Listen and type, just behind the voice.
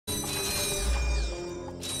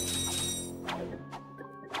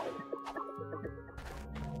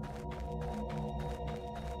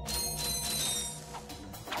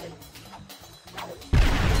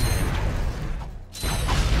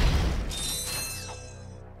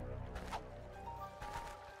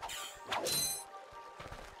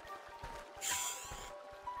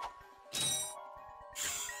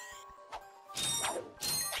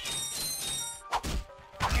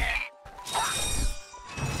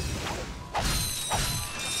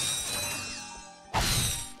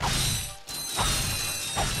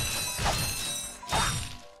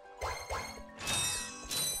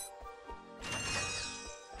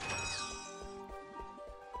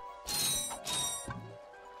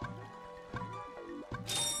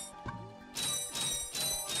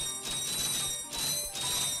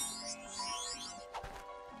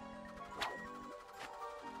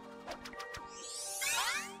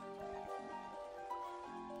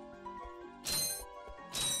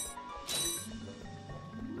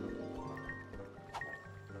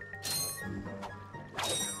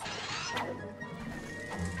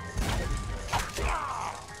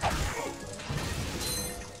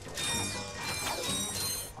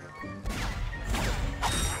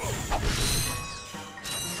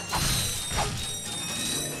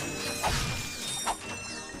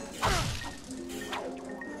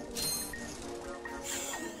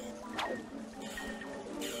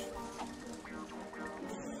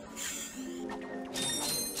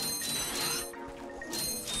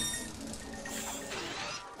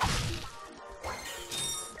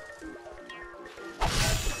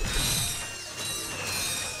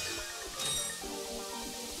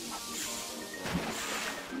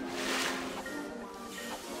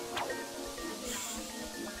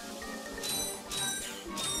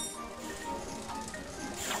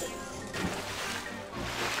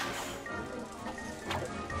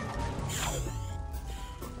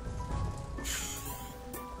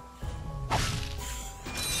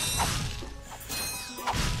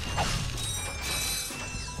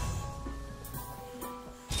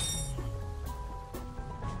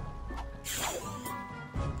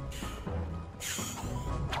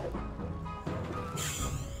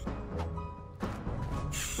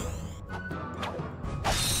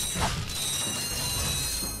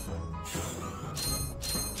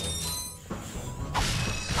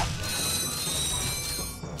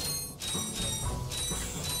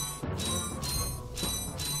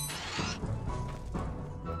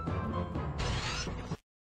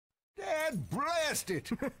lost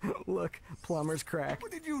it. Look, plumber's crack.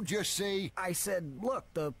 What did you just say? I said, look,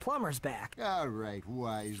 the plumber's back. All right,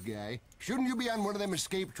 wise guy. Shouldn't you be on one of them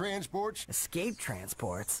escape transports? Escape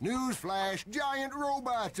transports? Newsflash, giant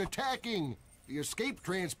robots attacking. The escape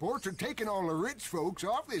transports are taking all the rich folks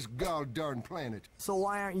off this god-darn planet. So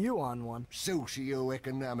why aren't you on one?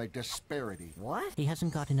 Socioeconomic disparity. What? He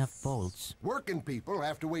hasn't got enough bolts. Working people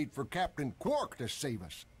have to wait for Captain Quark to save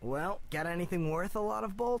us. Well, got anything worth a lot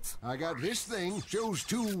of bolts? I got this thing. Shows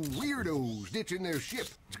two weirdos ditching their ship.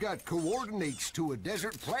 It's got coordinates to a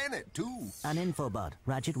desert planet, too. An infobot.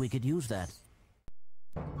 Ratchet, we could use that.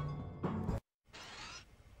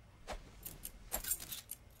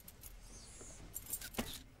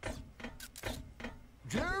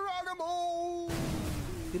 Geronimo!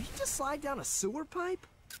 Did he just slide down a sewer pipe?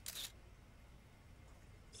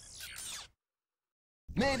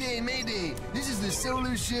 Mayday, mayday! This is the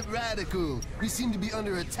solar ship Radical. We seem to be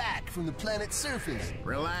under attack from the planet's surface.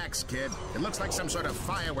 Relax, kid. It looks like some sort of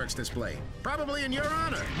fireworks display. Probably in your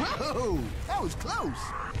honor. Whoa! That was close!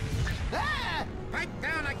 Ah! Pipe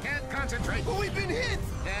down, I can't concentrate. But we've been hit!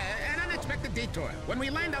 An unexpected detour. When we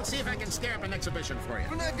land, I'll see if I can scare up an exhibition for you.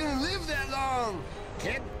 We're not gonna live that long!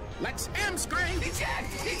 Kid, let's M-screen!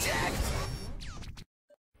 Eject! Eject!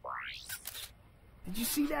 Did you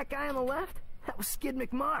see that guy on the left? That was Skid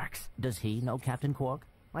McMarks. Does he know Captain Quark?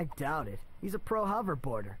 I doubt it. He's a pro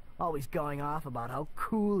hoverboarder, always going off about how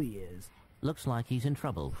cool he is. Looks like he's in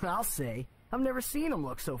trouble. I'll say. I've never seen him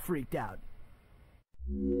look so freaked out.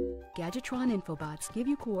 Gadgetron Infobots give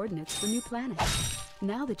you coordinates for new planets.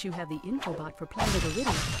 Now that you have the Infobot for Planet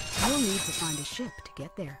Iridium, you'll need to find a ship to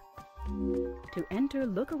get there. To enter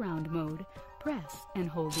look-around mode, press and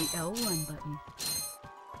hold the L1 button.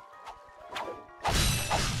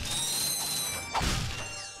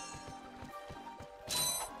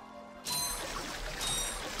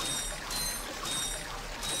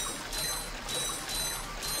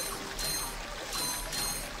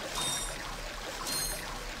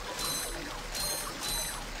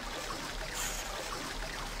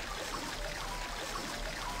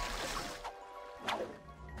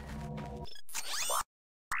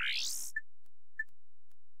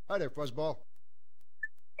 Hi there, Fuzzball.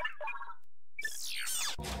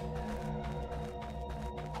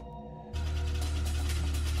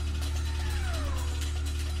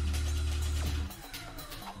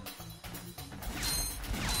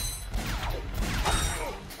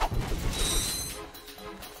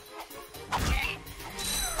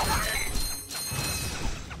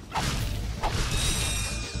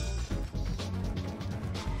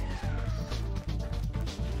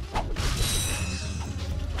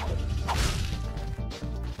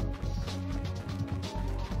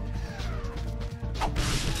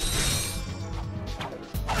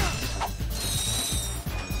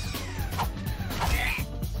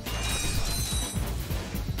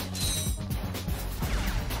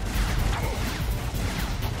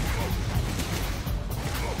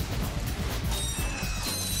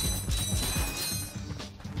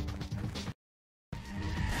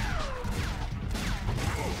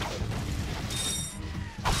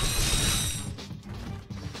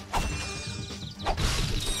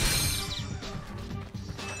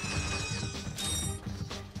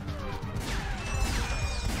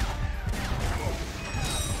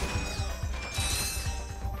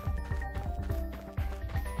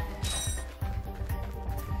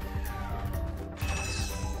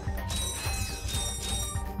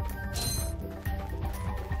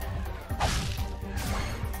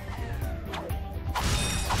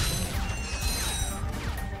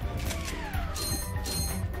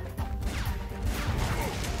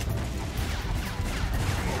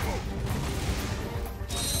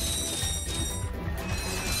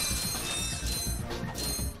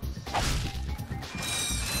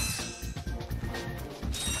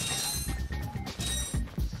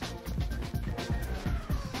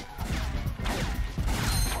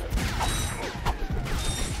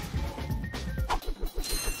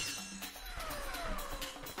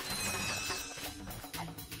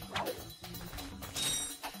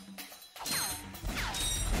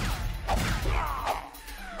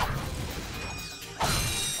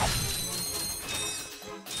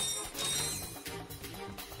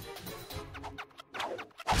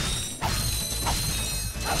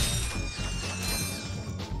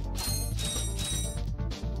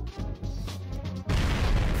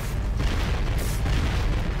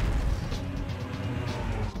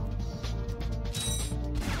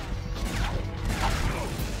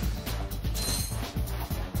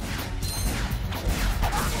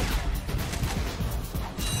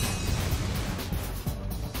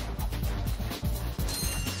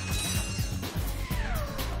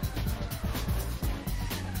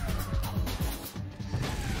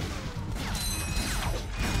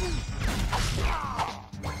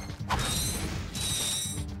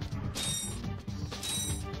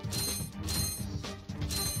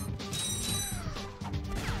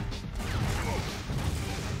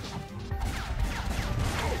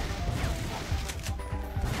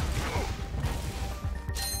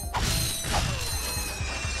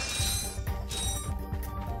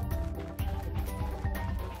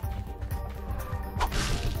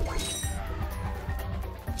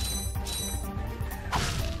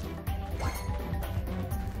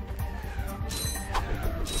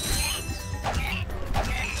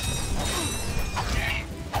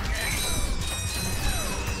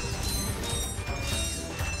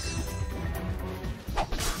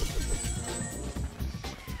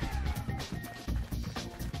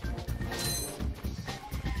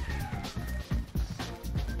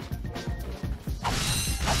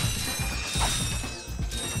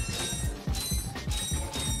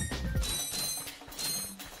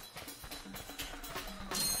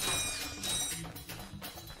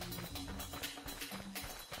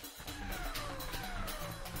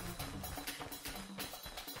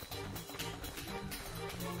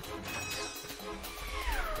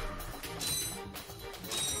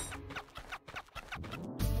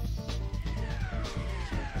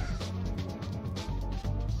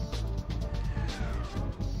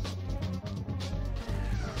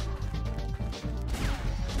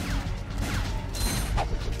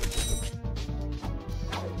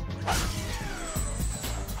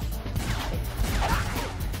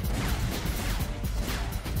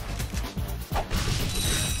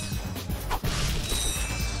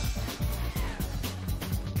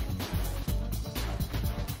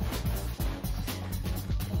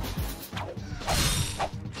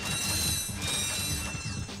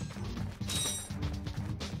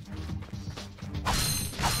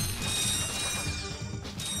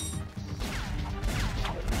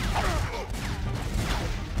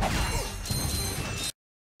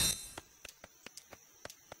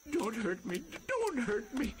 hurt me. Don't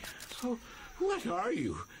hurt me. Oh, what are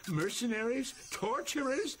you? Mercenaries?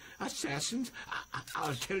 Torturers? Assassins?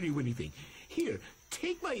 I'll tell you anything. Here,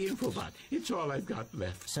 take my infobot. It's all I've got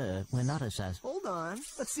left. Sir, we're not assassins. Hold on.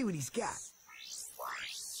 Let's see what he's got.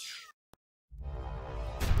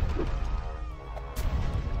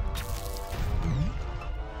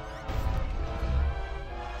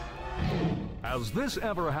 Has this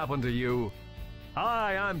ever happened to you?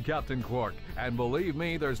 Hi, I'm Captain Quark, and believe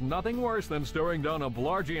me, there's nothing worse than staring down a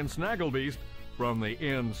Blargian snagglebeast from the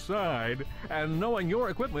inside and knowing your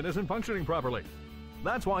equipment isn't functioning properly.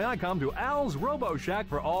 That's why I come to Al's Robo Shack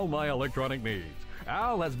for all my electronic needs.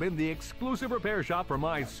 Al has been the exclusive repair shop for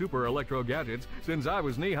my super electro gadgets since I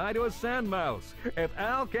was knee-high to a sand mouse. If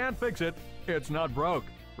Al can't fix it, it's not broke.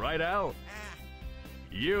 Right, Al?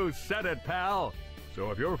 You said it, pal. So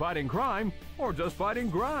if you're fighting crime, or just fighting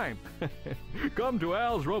grime, come to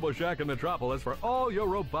Al's Robo Shack in Metropolis for all your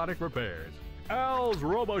robotic repairs. Al's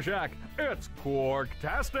Robo Shack, it's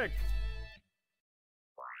Quarktastic!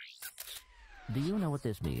 Do you know what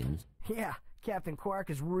this means? Yeah, Captain Quark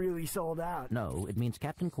is really sold out. No, it means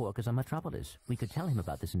Captain Quark is on Metropolis. We could tell him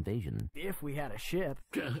about this invasion. If we had a ship.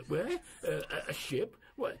 What? A ship?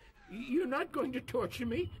 What? You're not going to torture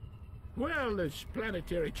me? Well, as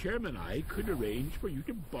planetary chairman, I could arrange for you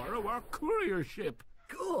to borrow our courier ship.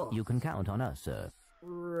 Cool. You can count on us, sir.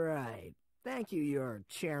 Right. Thank you, your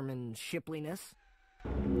chairman shipliness.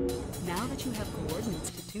 Now that you have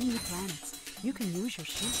coordinates to 2 new planets, you can use your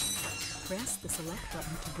ship. Press the select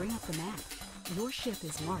button to bring up the map. Your ship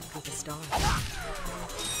is marked with a star.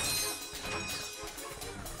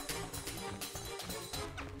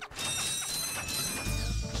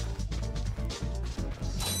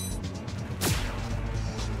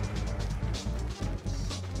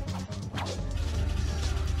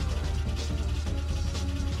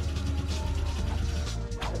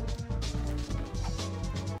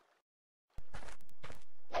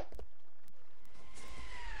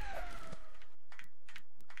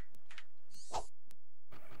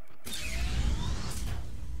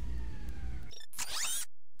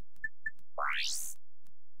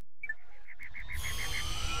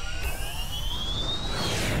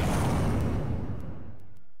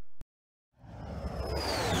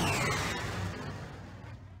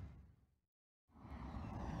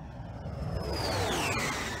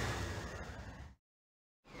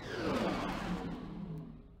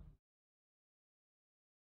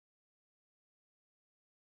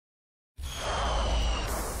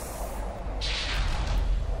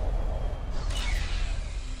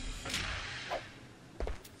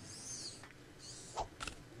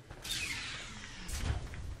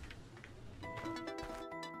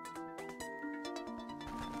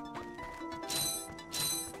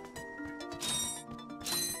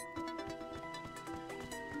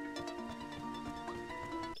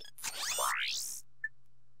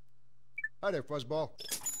 Hi there, Fuzzball.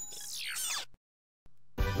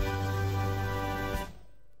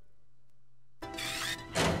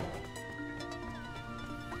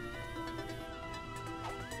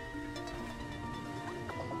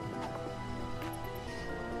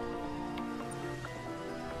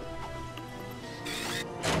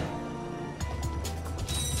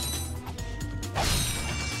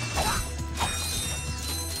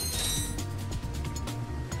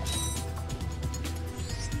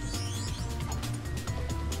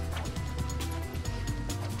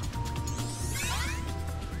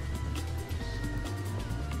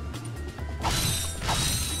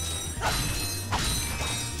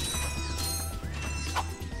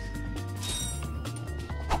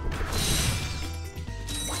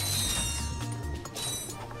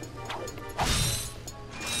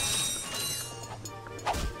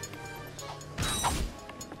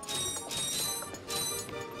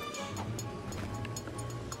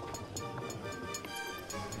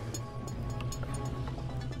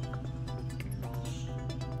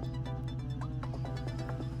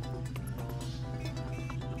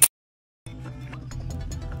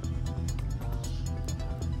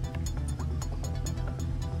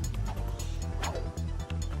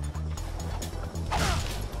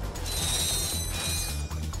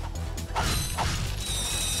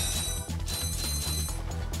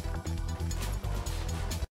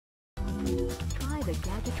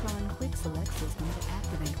 select system to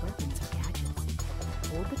activate weapons or gadgets.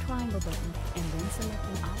 Hold the triangle button and then select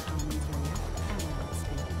an icon with your left arrow